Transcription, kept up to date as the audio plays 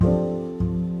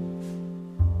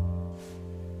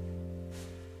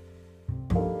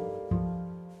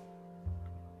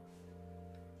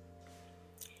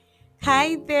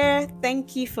Hi there.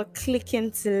 Thank you for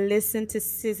clicking to listen to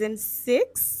season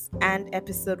 6 and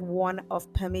episode 1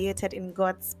 of Permeated in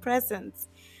God's Presence.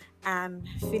 I'm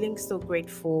feeling so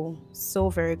grateful, so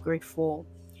very grateful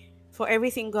for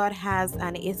everything God has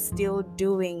and is still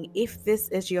doing. If this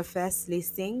is your first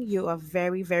listening, you are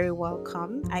very, very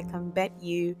welcome. I can bet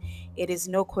you it is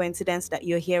no coincidence that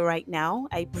you're here right now.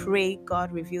 I pray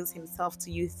God reveals Himself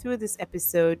to you through this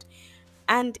episode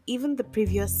and even the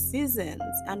previous seasons.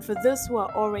 And for those who are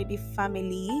already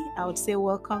family, I would say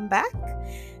welcome back.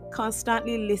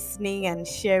 Constantly listening and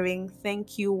sharing.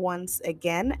 Thank you once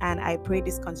again. And I pray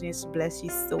this continues to bless you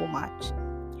so much.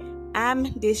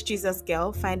 I'm this Jesus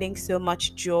girl, finding so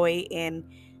much joy in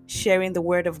sharing the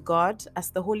word of God as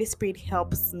the Holy Spirit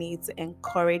helps me to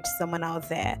encourage someone out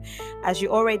there. As you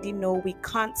already know, we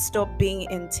can't stop being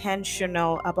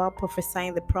intentional about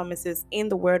prophesying the promises in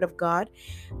the word of God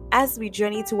as we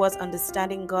journey towards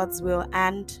understanding God's will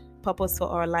and purpose for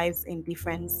our lives in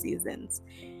different seasons.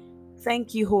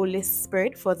 Thank you, Holy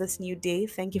Spirit, for this new day.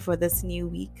 Thank you for this new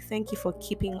week. Thank you for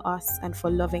keeping us and for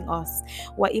loving us.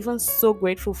 We're even so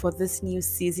grateful for this new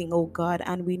season, oh God.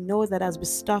 And we know that as we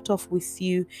start off with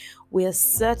you, we are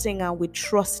certain and we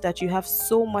trust that you have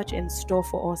so much in store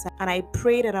for us. And I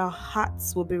pray that our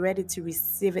hearts will be ready to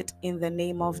receive it in the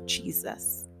name of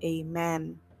Jesus.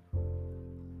 Amen.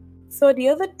 So the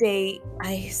other day,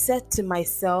 I said to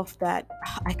myself that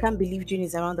I can't believe June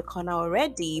is around the corner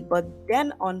already. But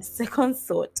then, on second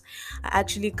thought, I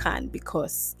actually can,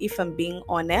 because if I'm being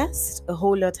honest, a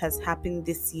whole lot has happened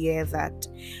this year that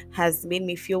has made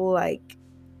me feel like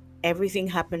everything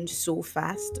happened so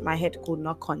fast, my head could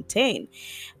not contain.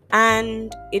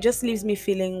 And it just leaves me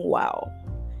feeling wow,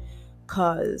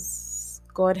 because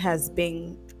God has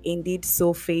been indeed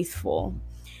so faithful.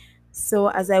 So,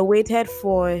 as I waited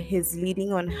for his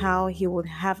leading on how he would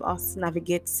have us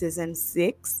navigate season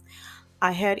 6,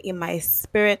 I heard in my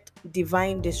spirit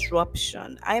divine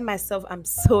disruption. I myself am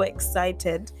so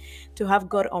excited to have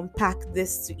God unpack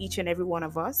this to each and every one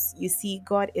of us. You see,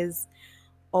 God is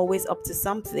always up to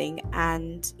something,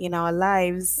 and in our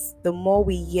lives, the more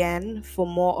we yearn for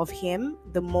more of him,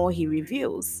 the more he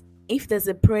reveals. If there's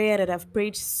a prayer that I've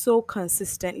prayed so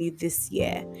consistently this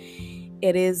year,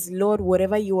 it is, Lord,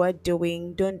 whatever you are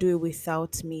doing, don't do it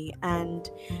without me. And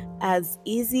as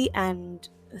easy and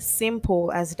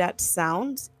simple as that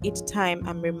sounds, each time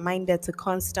I'm reminded to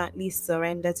constantly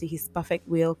surrender to his perfect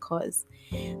will, because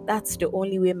that's the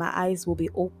only way my eyes will be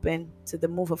open to the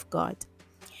move of God.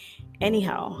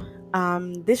 Anyhow,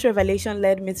 this revelation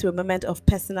led me to a moment of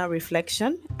personal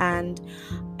reflection, and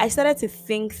I started to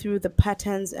think through the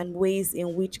patterns and ways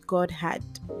in which God had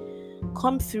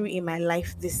come through in my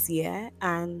life this year.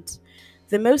 And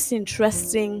the most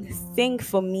interesting thing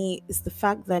for me is the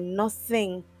fact that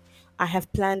nothing I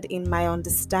have planned in my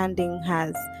understanding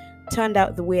has turned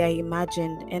out the way I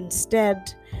imagined.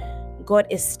 Instead, God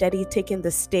is steady taking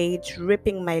the stage,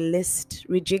 ripping my list,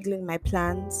 rejiggling my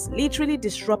plans, literally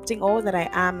disrupting all that I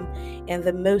am in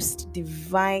the most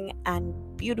divine and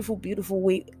beautiful, beautiful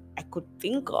way I could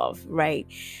think of, right?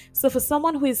 So, for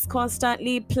someone who is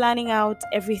constantly planning out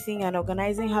everything and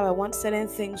organizing how I want certain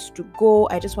things to go,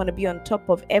 I just want to be on top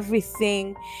of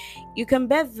everything, you can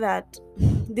bet that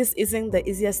this isn't the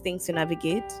easiest thing to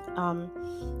navigate.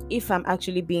 If I'm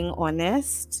actually being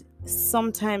honest,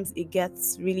 sometimes it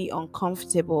gets really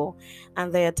uncomfortable,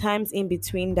 and there are times in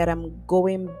between that I'm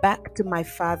going back to my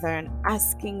father and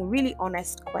asking really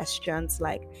honest questions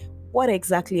like, what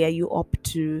exactly are you up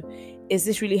to? Is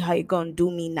this really how you're gonna do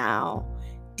me now?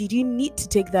 Did you need to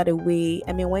take that away?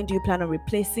 I mean, when do you plan on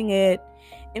replacing it?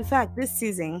 In fact, this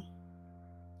season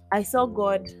I saw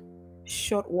God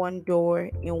shut one door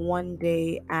in one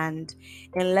day, and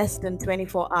in less than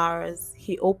 24 hours,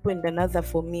 He opened another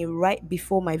for me right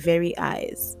before my very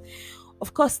eyes.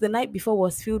 Of course, the night before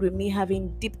was filled with me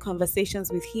having deep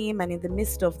conversations with Him, and in the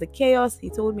midst of the chaos, He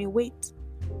told me, wait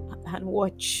and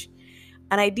watch.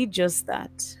 And I did just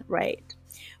that, right?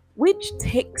 Which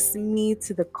takes me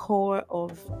to the core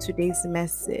of today's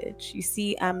message. You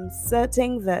see, I'm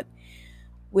certain that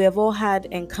we have all had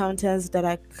encounters that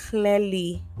are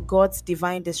clearly God's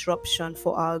divine disruption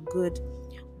for our good,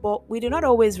 but we do not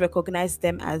always recognize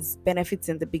them as benefits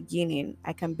in the beginning.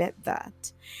 I can bet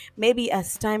that. Maybe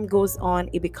as time goes on,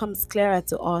 it becomes clearer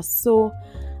to us. So,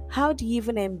 how do you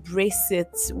even embrace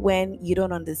it when you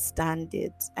don't understand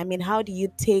it? I mean, how do you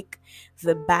take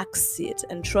the back seat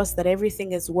and trust that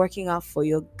everything is working out for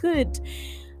your good?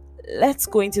 Let's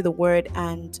go into the word,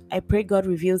 and I pray God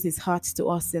reveals his heart to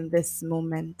us in this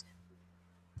moment.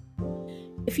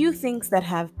 A few things that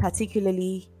have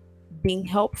particularly being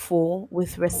helpful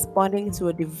with responding to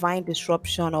a divine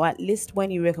disruption, or at least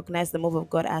when you recognize the move of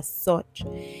God as such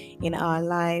in our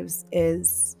lives,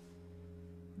 is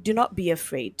do not be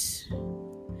afraid.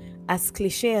 As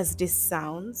cliche as this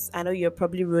sounds, I know you're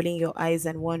probably rolling your eyes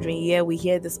and wondering, yeah, we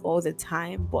hear this all the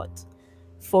time, but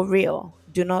for real,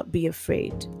 do not be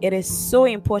afraid. It is so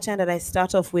important that I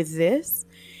start off with this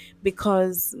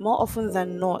because more often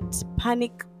than not,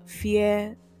 panic,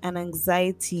 fear, and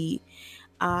anxiety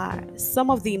are some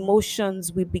of the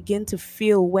emotions we begin to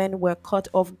feel when we're caught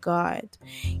off guard.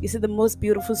 You see, the most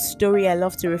beautiful story I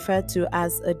love to refer to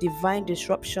as a divine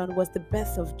disruption was the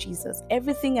birth of Jesus.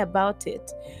 Everything about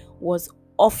it was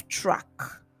off track.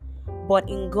 But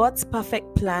in God's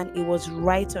perfect plan, it was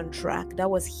right on track.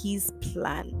 That was His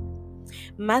plan.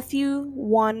 Matthew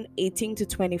 1:18 to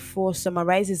 24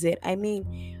 summarizes it. I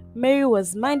mean, Mary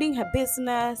was minding her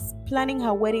business, planning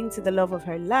her wedding to the love of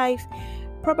her life,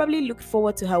 probably looked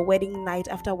forward to her wedding night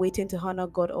after waiting to honor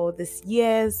God all these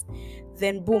years.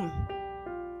 Then, boom,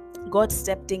 God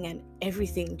stepped in and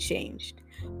everything changed.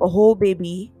 A whole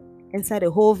baby inside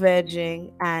a whole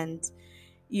virgin, and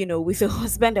with a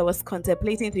husband that was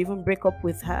contemplating to even break up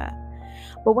with her.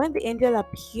 But when the angel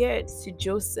appeared to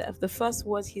Joseph, the first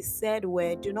words he said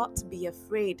were, "Do not be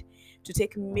afraid to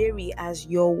take Mary as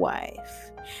your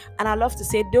wife." And I love to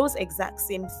say those exact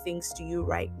same things to you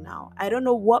right now. I don't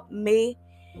know what may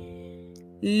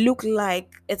look like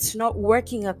it's not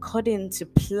working according to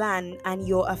plan, and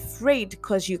you're afraid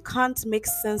because you can't make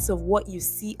sense of what you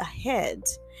see ahead.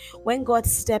 When God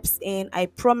steps in, I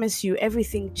promise you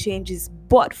everything changes,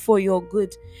 but for your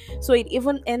good. So it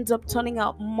even ends up turning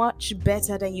out much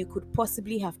better than you could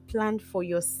possibly have planned for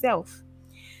yourself.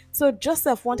 So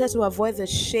Joseph wanted to avoid the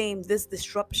shame this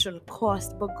disruption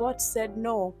caused, but God said,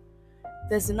 "No,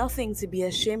 there's nothing to be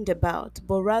ashamed about,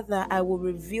 but rather I will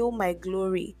reveal my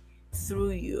glory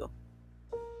through you."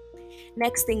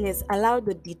 Next thing is allow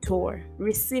the detour,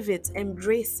 receive it,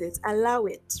 embrace it, allow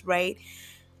it, right?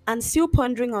 And still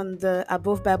pondering on the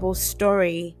above Bible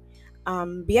story,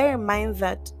 bear in mind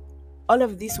that all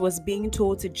of this was being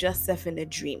told to Joseph in a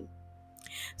dream.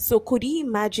 So could you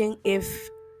imagine if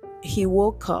he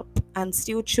woke up and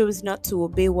still chose not to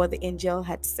obey what the angel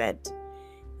had said,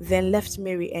 then left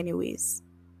Mary anyways?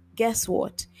 Guess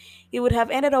what? He would have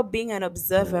ended up being an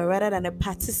observer rather than a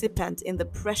participant in the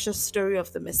precious story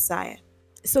of the Messiah.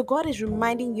 So God is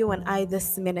reminding you and I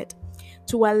this minute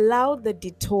to allow the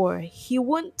detour. He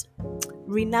won't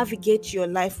renavigate your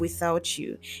life without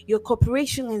you. Your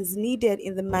cooperation is needed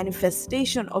in the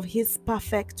manifestation of His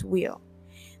perfect will.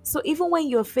 So even when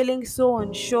you're feeling so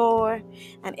unsure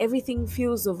and everything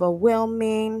feels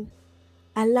overwhelming,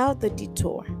 allow the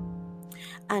detour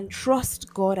and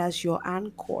trust God as your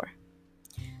anchor.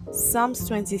 Psalms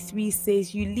 23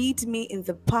 says, "You lead me in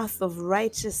the path of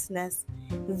righteousness,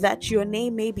 that your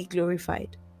name may be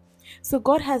glorified." So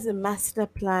God has a master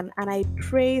plan, and I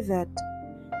pray that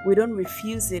we don't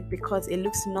refuse it because it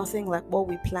looks nothing like what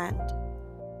we planned.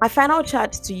 My final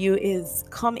charge to you is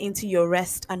come into your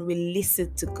rest and release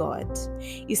it to God.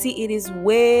 You see, it is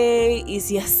way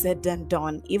easier said than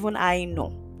done. Even I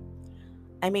know.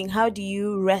 I mean, how do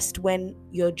you rest when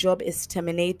your job is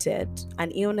terminated,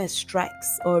 an illness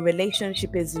strikes, or a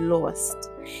relationship is lost?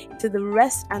 So the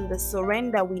rest and the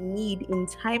surrender we need in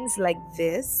times like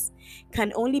this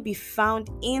can only be found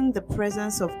in the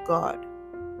presence of God,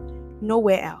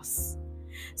 nowhere else.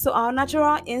 So our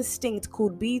natural instinct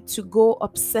could be to go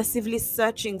obsessively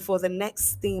searching for the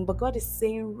next thing, but God is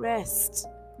saying rest,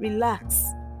 relax,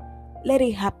 let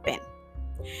it happen.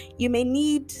 You may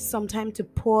need some time to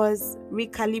pause,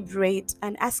 recalibrate,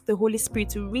 and ask the Holy Spirit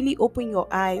to really open your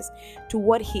eyes to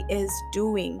what He is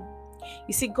doing.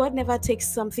 You see, God never takes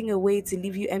something away to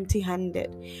leave you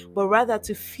empty-handed, but rather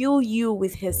to fill you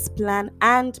with His plan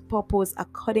and purpose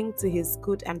according to His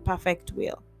good and perfect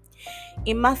will.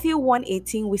 In Matthew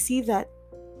 1:18, we see that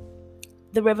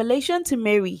the revelation to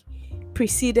Mary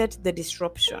preceded the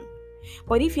disruption.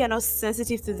 But if you're not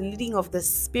sensitive to the leading of the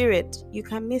Spirit, you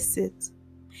can miss it.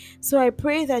 So I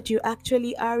pray that you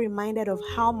actually are reminded of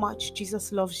how much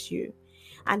Jesus loves you,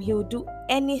 and He will do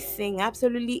anything,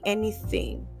 absolutely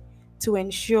anything, to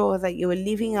ensure that you're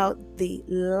living out the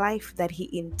life that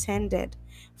He intended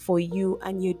for you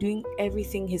and you're doing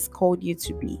everything He's called you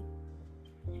to be.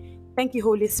 Thank you,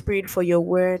 Holy Spirit, for your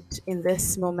word in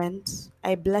this moment.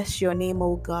 I bless your name,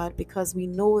 O God, because we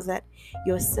know that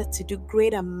you're set to do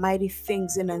great and mighty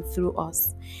things in and through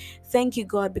us. Thank you,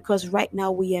 God, because right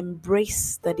now we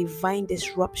embrace the divine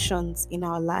disruptions in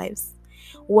our lives.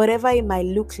 Whatever it might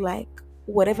look like,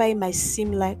 whatever it might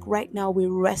seem like right now, we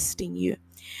rest in you.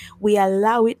 We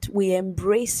allow it, we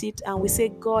embrace it, and we say,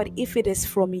 God, if it is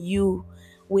from you,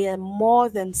 we are more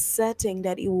than certain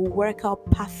that it will work out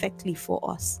perfectly for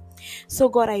us. So,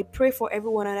 God, I pray for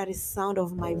everyone under the sound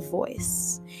of my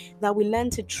voice that we learn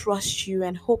to trust you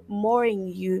and hope more in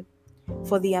you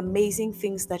for the amazing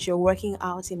things that you're working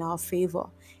out in our favor.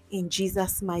 In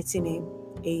Jesus' mighty name,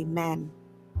 amen.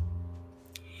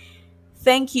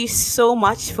 Thank you so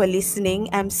much for listening.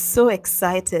 I'm so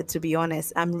excited, to be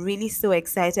honest. I'm really so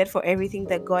excited for everything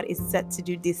that God is set to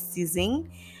do this season,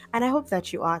 and I hope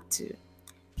that you are too.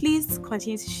 Please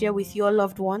continue to share with your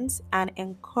loved ones and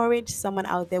encourage someone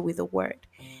out there with a word.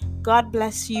 God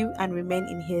bless you and remain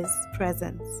in His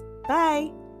presence.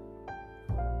 Bye.